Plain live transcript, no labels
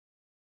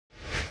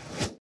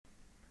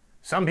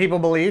Some people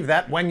believe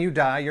that when you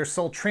die, your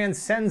soul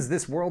transcends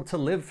this world to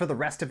live for the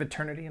rest of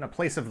eternity in a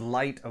place of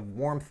light, of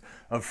warmth,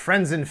 of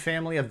friends and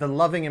family, of the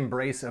loving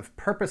embrace, of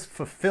purpose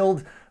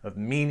fulfilled, of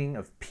meaning,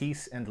 of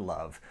peace and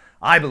love.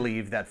 I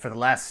believe that for the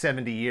last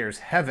 70 years,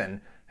 heaven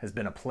has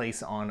been a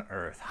place on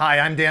earth. Hi,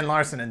 I'm Dan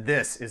Larson, and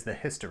this is the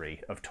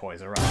history of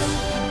Toys R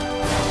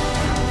Us.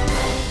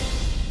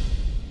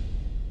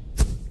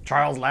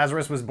 Charles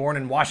Lazarus was born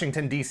in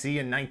Washington, D.C.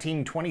 in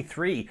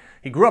 1923.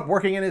 He grew up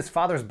working in his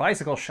father's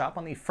bicycle shop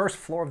on the first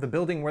floor of the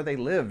building where they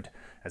lived.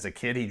 As a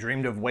kid, he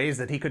dreamed of ways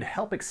that he could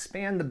help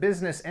expand the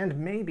business and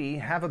maybe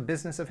have a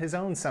business of his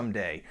own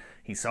someday.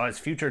 He saw his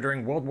future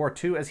during World War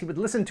II as he would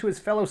listen to his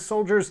fellow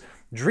soldiers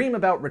dream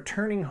about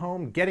returning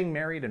home, getting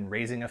married, and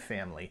raising a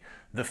family.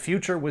 The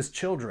future was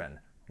children.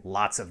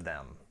 Lots of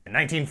them. In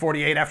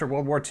 1948, after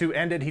World War II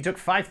ended, he took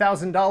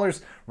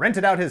 $5,000,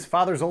 rented out his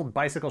father's old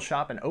bicycle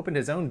shop, and opened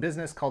his own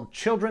business called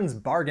Children's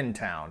Bargain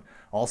Town,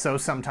 also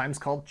sometimes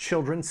called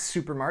Children's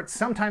Supermart,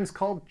 sometimes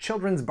called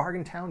Children's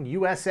Bargain Town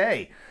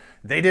USA.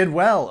 They did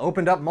well,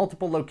 opened up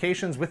multiple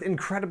locations with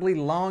incredibly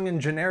long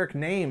and generic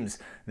names.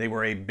 They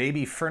were a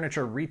baby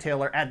furniture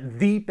retailer at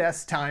the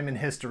best time in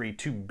history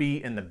to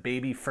be in the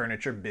baby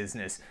furniture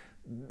business.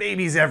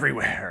 Babies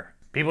everywhere.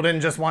 People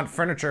didn't just want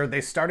furniture,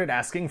 they started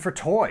asking for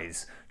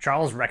toys.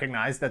 Charles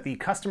recognized that the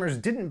customers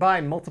didn't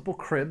buy multiple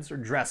cribs or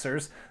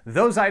dressers.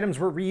 Those items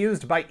were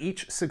reused by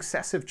each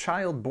successive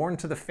child born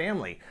to the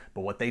family.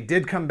 But what they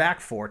did come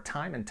back for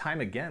time and time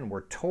again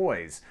were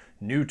toys.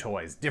 New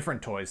toys,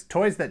 different toys,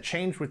 toys that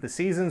changed with the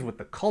seasons, with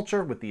the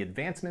culture, with the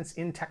advancements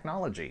in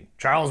technology.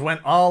 Charles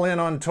went all in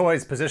on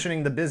toys,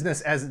 positioning the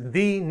business as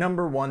the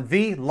number one,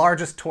 the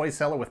largest toy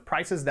seller with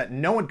prices that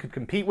no one could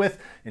compete with,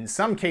 in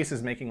some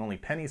cases making only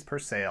pennies per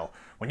sale.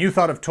 When you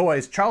thought of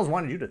toys, Charles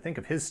wanted you to think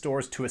of his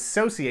stores to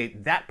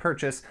associate that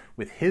purchase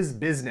with his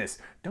business.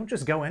 Don't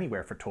just go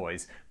anywhere for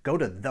toys. Go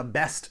to the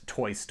best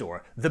toy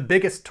store, the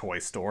biggest toy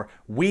store.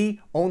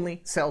 We only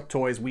sell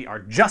toys. We are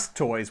just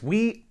toys.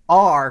 We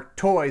are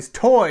toys.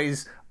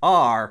 Toys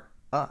are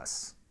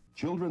us.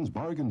 Children's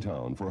Bargain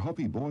Town for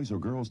huffy boys or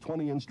girls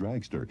 20-inch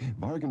dragster.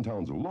 Bargain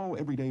Town's low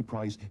everyday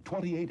price,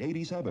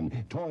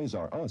 $28.87. Toys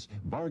R Us.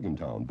 Bargain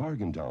Town,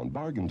 Bargain Town,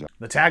 Bargain Town.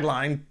 The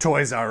tagline,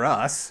 Toys R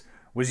Us,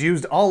 was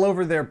used all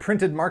over their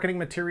printed marketing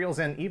materials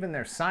and even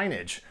their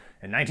signage.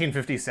 In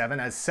 1957,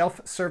 as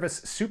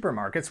self-service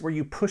supermarkets where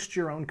you pushed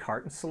your own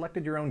cart and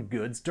selected your own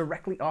goods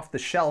directly off the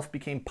shelf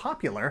became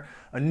popular,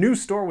 a new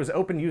store was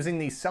opened using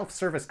the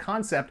self-service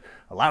concept,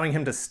 allowing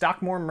him to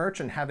stock more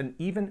merch and have an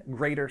even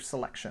greater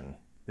selection.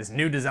 This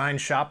new design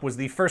shop was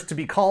the first to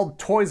be called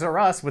Toys R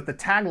Us, with the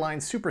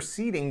tagline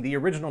superseding the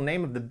original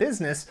name of the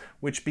business,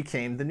 which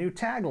became the new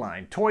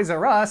tagline, Toys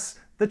R Us,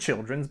 the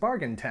Children's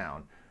Bargain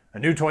Town. A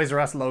new Toys R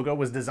Us logo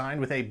was designed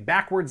with a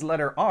backwards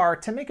letter R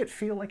to make it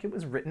feel like it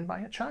was written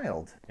by a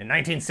child. In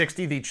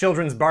 1960, the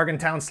Children's Bargain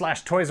Town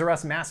 / Toys R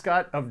Us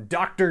mascot of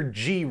Dr.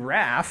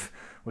 Giraffe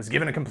was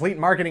given a complete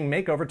marketing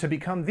makeover to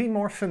become the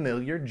more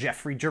familiar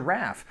Geoffrey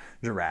Giraffe.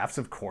 Giraffes,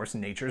 of course,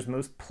 nature's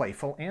most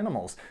playful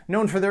animals,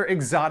 known for their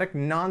exotic,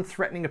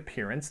 non-threatening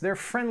appearance, their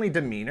friendly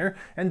demeanor,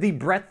 and the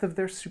breadth of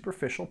their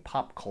superficial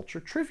pop culture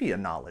trivia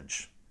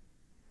knowledge.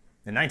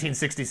 In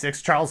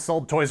 1966, Charles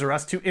sold Toys R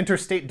Us to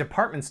Interstate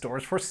Department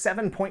Stores for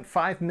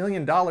 $7.5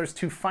 million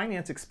to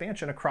finance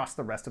expansion across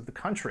the rest of the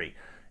country.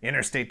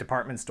 Interstate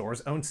Department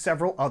Stores own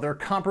several other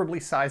comparably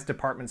sized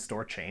department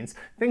store chains,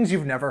 things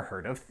you've never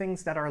heard of,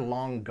 things that are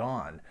long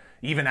gone.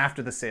 Even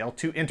after the sale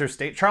to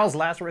Interstate, Charles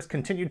Lazarus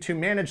continued to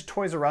manage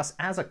Toys R Us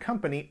as a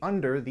company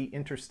under the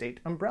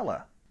Interstate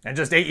umbrella. And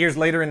just 8 years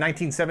later, in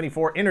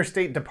 1974,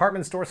 Interstate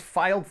Department Stores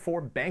filed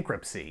for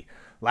bankruptcy.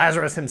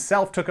 Lazarus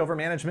himself took over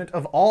management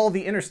of all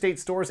the Interstate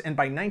stores and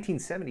by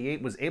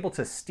 1978 was able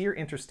to steer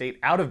Interstate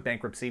out of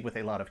bankruptcy with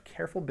a lot of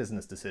careful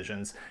business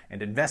decisions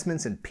and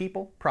investments in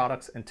people,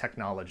 products, and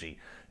technology.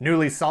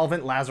 Newly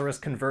solvent, Lazarus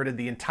converted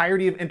the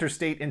entirety of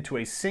Interstate into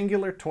a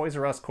singular Toys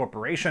R Us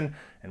corporation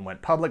and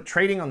went public,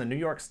 trading on the New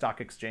York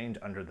Stock Exchange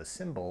under the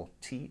symbol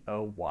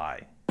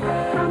TOY. From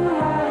the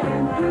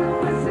Hawaiian to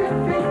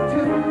Pacific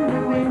to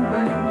New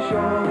England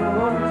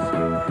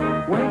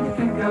shores, when you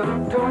think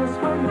of toys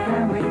for your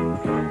family,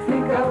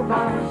 think of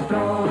our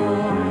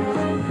stores.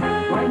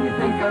 When you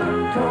think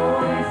of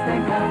Toys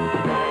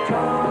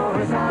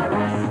R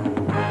Us.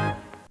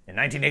 In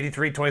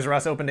 1983, Toys R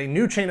Us opened a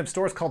new chain of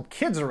stores called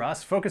Kids R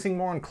Us, focusing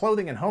more on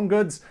clothing and home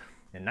goods.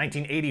 In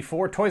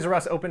 1984, Toys R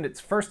Us opened its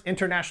first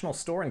international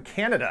store in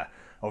Canada.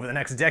 Over the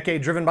next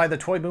decade, driven by the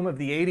toy boom of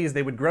the 80s,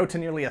 they would grow to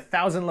nearly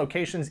 1,000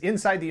 locations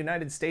inside the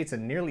United States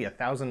and nearly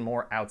 1,000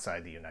 more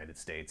outside the United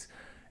States.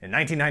 In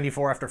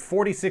 1994, after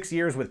 46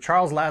 years with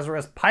Charles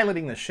Lazarus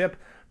piloting the ship,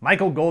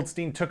 Michael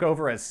Goldstein took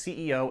over as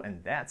CEO,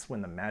 and that's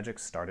when the magic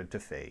started to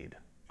fade.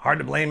 Hard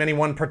to blame any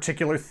one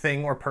particular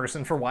thing or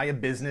person for why a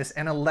business,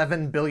 an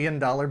 $11 billion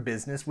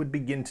business, would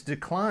begin to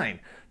decline.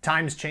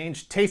 Times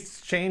change, tastes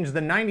change. The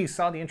 90s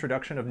saw the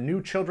introduction of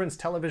new children's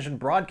television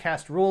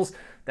broadcast rules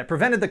that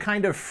prevented the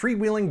kind of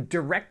freewheeling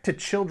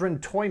direct-to-children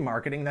toy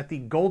marketing that the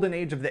golden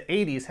age of the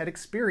 80s had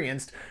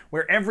experienced,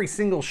 where every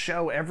single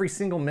show, every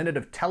single minute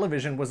of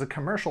television was a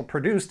commercial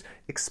produced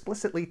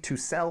explicitly to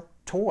sell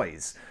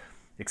toys.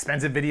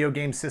 Expensive video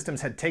game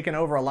systems had taken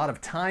over a lot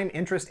of time,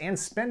 interest, and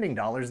spending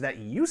dollars that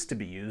used to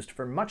be used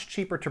for much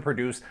cheaper to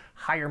produce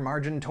higher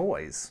margin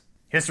toys.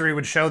 History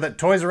would show that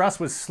Toys R Us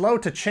was slow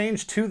to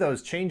change to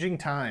those changing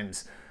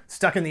times.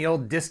 Stuck in the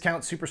old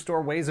discount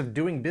superstore ways of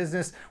doing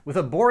business, with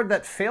a board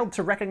that failed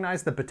to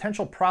recognize the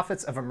potential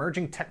profits of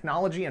emerging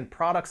technology and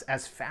products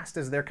as fast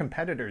as their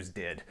competitors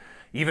did.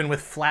 Even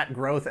with flat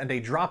growth and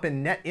a drop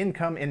in net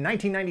income, in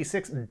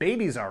 1996,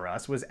 Babies R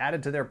Us was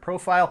added to their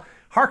profile,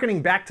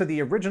 harkening back to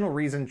the original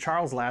reason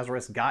Charles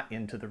Lazarus got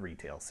into the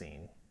retail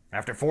scene.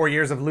 After 4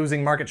 years of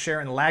losing market share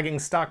and lagging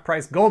stock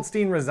price,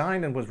 Goldstein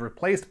resigned and was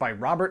replaced by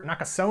Robert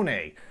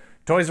Nakasone.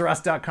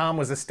 ToysRUs.com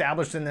was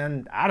established, and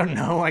then, I don't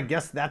know, I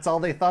guess that's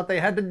all they thought they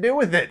had to do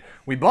with it.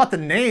 We bought the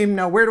name,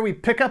 now where do we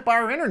pick up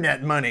our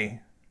internet money?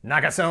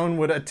 Nakasone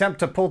would attempt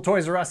to pull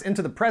Toys R Us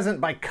into the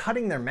present by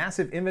cutting their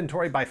massive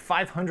inventory by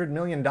 $500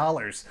 million.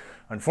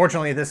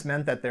 Unfortunately, this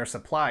meant that their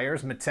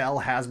suppliers,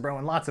 Mattel, Hasbro,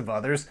 and lots of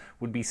others,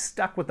 would be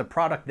stuck with the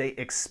product they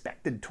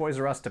expected Toys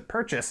R Us to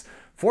purchase,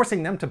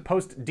 forcing them to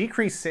post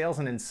decreased sales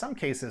and in some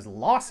cases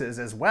losses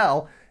as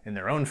well in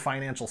their own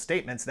financial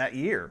statements that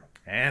year.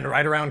 And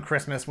right around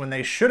Christmas, when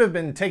they should have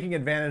been taking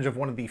advantage of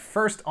one of the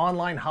first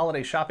online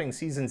holiday shopping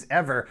seasons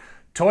ever,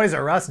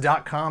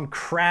 ToysRUs.com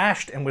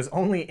crashed and was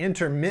only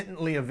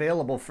intermittently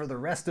available for the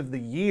rest of the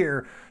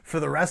year, for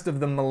the rest of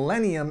the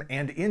millennium,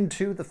 and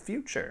into the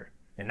future.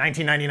 In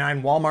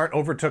 1999, Walmart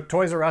overtook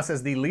Toys R Us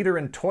as the leader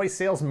in toy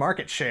sales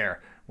market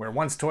share. Where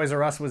once Toys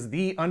R Us was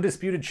the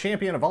undisputed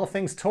champion of all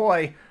things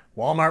toy,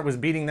 Walmart was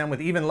beating them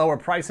with even lower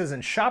prices,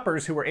 and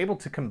shoppers who were able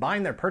to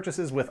combine their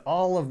purchases with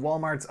all of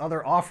Walmart's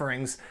other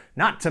offerings,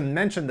 not to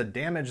mention the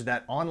damage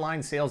that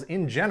online sales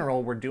in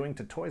general were doing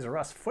to Toys R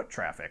Us foot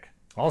traffic.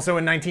 Also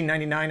in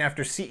 1999,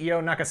 after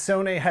CEO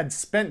Nakasone had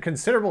spent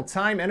considerable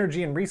time,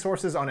 energy, and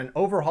resources on an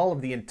overhaul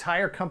of the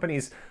entire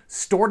company's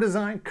store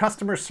design,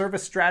 customer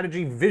service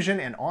strategy,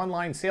 vision, and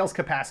online sales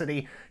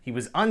capacity, he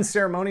was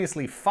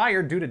unceremoniously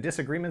fired due to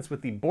disagreements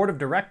with the board of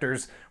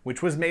directors,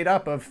 which was made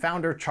up of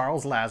founder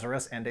Charles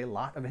Lazarus and a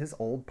lot of his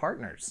old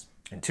partners.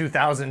 In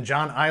 2000,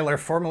 John Eiler,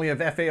 formerly of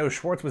FAO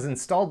Schwarz, was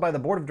installed by the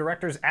board of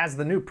directors as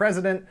the new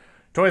president.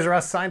 Toys R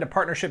Us signed a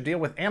partnership deal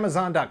with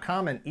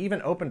Amazon.com and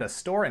even opened a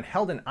store and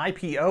held an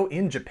IPO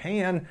in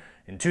Japan.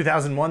 In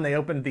 2001, they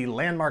opened the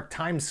landmark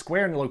Times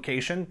Square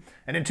location.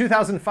 And in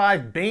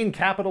 2005, Bain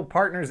Capital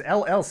Partners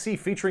LLC,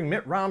 featuring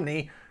Mitt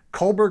Romney,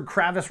 Kohlberg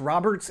Kravis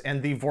Roberts,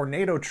 and the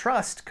Vornado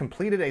Trust,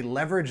 completed a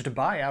leveraged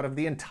buyout of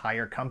the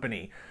entire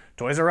company.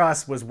 Toys R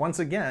Us was once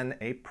again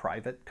a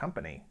private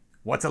company.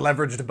 What's a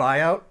leveraged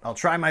buyout? I'll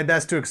try my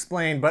best to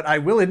explain, but I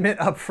will admit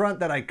up front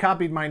that I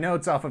copied my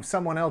notes off of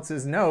someone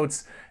else's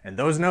notes, and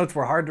those notes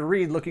were hard to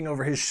read looking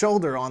over his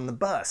shoulder on the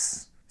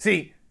bus.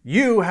 See,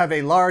 you have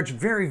a large,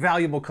 very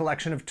valuable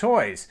collection of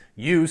toys.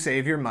 You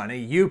save your money,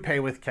 you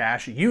pay with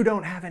cash, you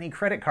don't have any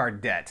credit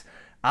card debt.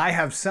 I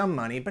have some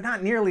money, but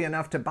not nearly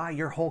enough to buy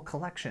your whole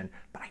collection,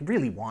 but I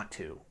really want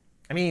to.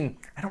 I mean,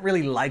 I don't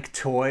really like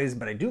toys,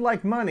 but I do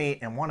like money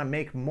and want to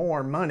make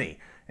more money.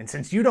 And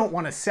since you don't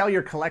want to sell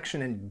your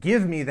collection and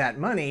give me that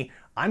money,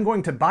 I'm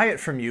going to buy it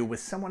from you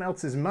with someone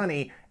else's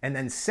money and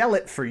then sell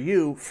it for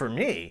you for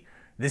me.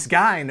 This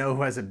guy I know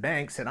who has a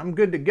bank said I'm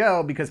good to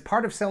go because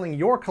part of selling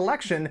your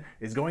collection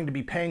is going to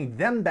be paying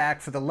them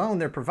back for the loan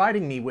they're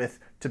providing me with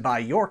to buy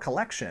your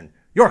collection.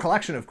 Your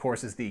collection, of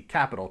course, is the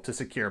capital to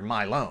secure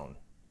my loan.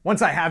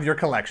 Once I have your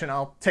collection,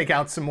 I'll take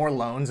out some more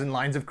loans and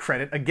lines of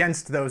credit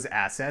against those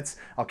assets.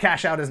 I'll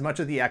cash out as much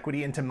of the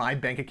equity into my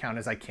bank account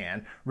as I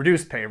can,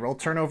 reduce payroll,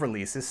 turn over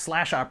leases,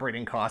 slash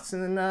operating costs,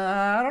 and then,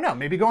 I don't know,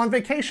 maybe go on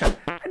vacation.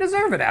 I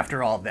deserve it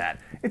after all that.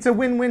 It's a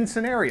win-win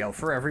scenario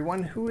for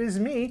everyone who is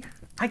me.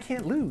 I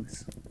can't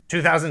lose.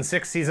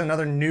 2006 sees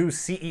another new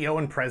CEO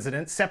and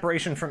president,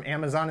 separation from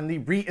Amazon, and the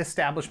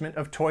re-establishment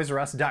of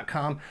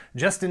ToysRUs.com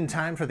just in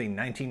time for the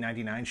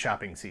 1999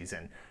 shopping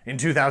season. In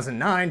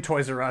 2009,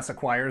 Toys R Us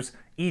acquires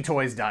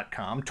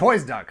eToys.com,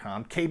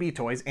 Toys.com, KB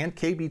Toys, and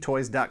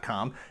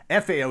KBToys.com,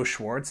 FAO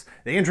Schwarz.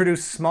 They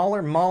introduce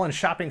smaller mall and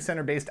shopping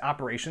center-based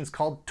operations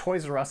called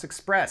Toys R Us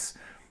Express.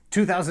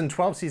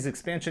 2012 sees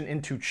expansion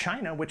into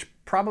China, which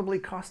probably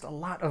cost a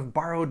lot of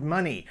borrowed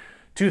money.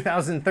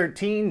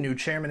 2013, new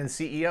chairman and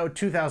CEO.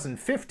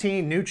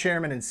 2015, new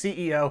chairman and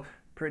CEO.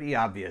 Pretty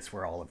obvious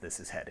where all of this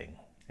is heading.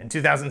 In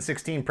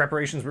 2016,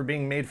 preparations were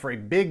being made for a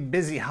big,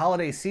 busy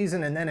holiday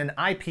season and then an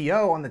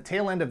IPO on the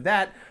tail end of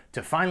that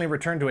to finally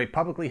return to a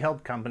publicly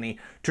held company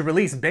to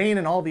release Bain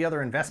and all the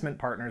other investment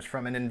partners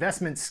from an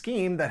investment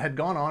scheme that had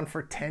gone on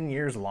for 10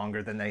 years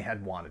longer than they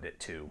had wanted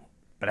it to.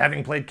 But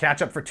having played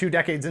catch-up for 2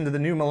 decades into the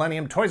new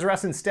millennium, Toys R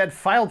Us instead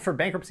filed for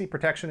bankruptcy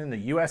protection in the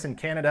US and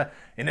Canada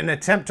in an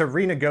attempt to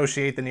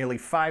renegotiate the nearly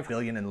 $5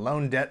 billion in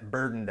loan debt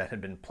burden that had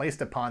been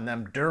placed upon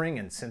them during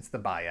and since the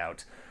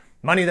buyout.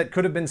 Money that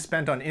could have been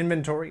spent on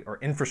inventory or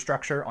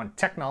infrastructure, on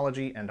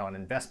technology, and on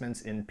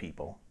investments in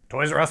people.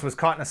 Toys R Us was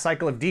caught in a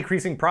cycle of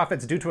decreasing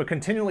profits due to a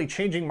continually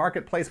changing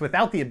marketplace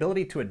without the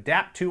ability to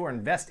adapt to or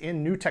invest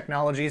in new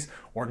technologies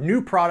or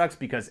new products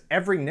because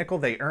every nickel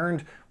they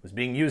earned was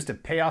being used to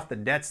pay off the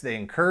debts they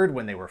incurred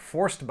when they were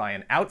forced by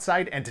an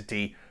outside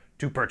entity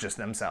to purchase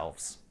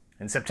themselves.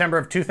 In September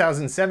of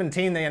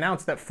 2017, they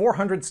announced that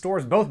 400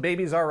 stores, both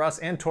Babies R Us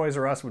and Toys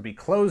R Us, would be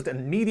closed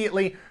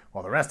immediately,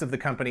 while the rest of the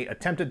company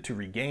attempted to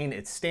regain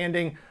its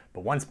standing.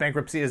 But once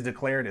bankruptcy is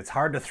declared, it's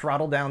hard to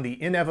throttle down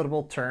the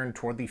inevitable turn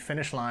toward the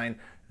finish line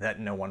that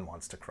no one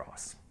wants to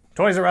cross.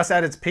 Toys R Us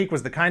at its peak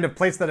was the kind of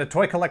place that a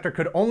toy collector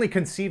could only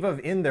conceive of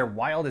in their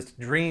wildest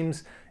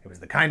dreams. It was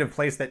the kind of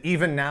place that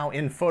even now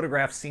in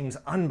photographs seems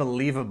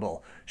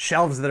unbelievable.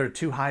 Shelves that are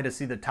too high to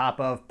see the top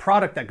of,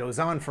 product that goes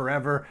on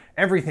forever,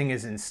 everything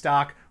is in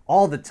stock,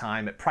 all the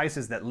time, at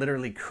prices that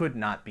literally could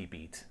not be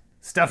beat.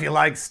 Stuff you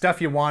liked, stuff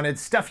you wanted,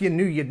 stuff you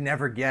knew you'd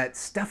never get,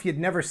 stuff you'd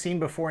never seen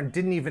before and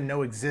didn't even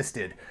know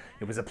existed.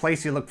 It was a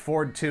place you looked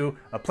forward to,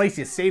 a place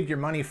you saved your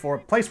money for, a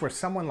place where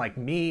someone like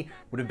me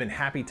would have been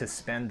happy to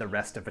spend the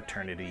rest of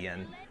eternity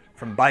in.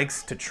 From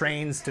bikes to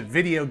trains to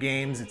video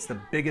games, it's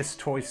the biggest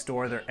toy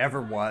store there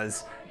ever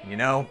was. And you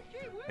know,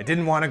 I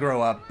didn't want to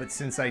grow up, but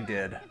since I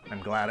did,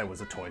 I'm glad I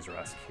was a Toys R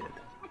Us kid.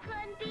 I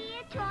couldn't be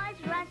a Toys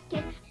R Us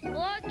kid.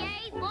 More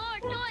games, more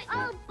toys.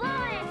 Oh boy,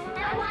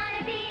 I want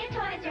to be a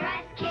Toys R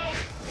Us kid.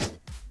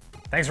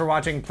 Thanks for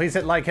watching. Please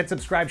hit like, hit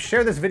subscribe,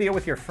 share this video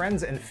with your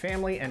friends and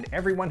family and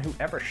everyone who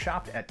ever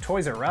shopped at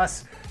Toys R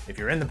Us. If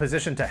you're in the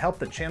position to help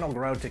the channel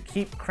grow, to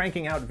keep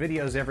cranking out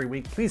videos every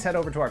week, please head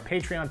over to our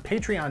Patreon,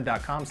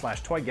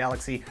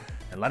 patreon.com/toygalaxy,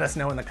 and let us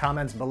know in the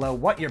comments below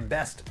what your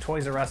best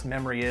Toys R Us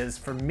memory is.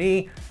 For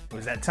me, it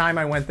was that time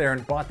I went there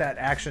and bought that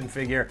action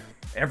figure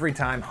every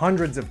time,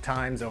 hundreds of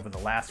times over the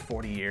last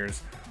 40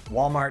 years.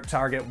 Walmart,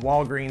 Target,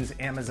 Walgreens,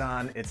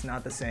 Amazon, it's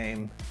not the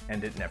same,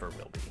 and it never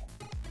will be.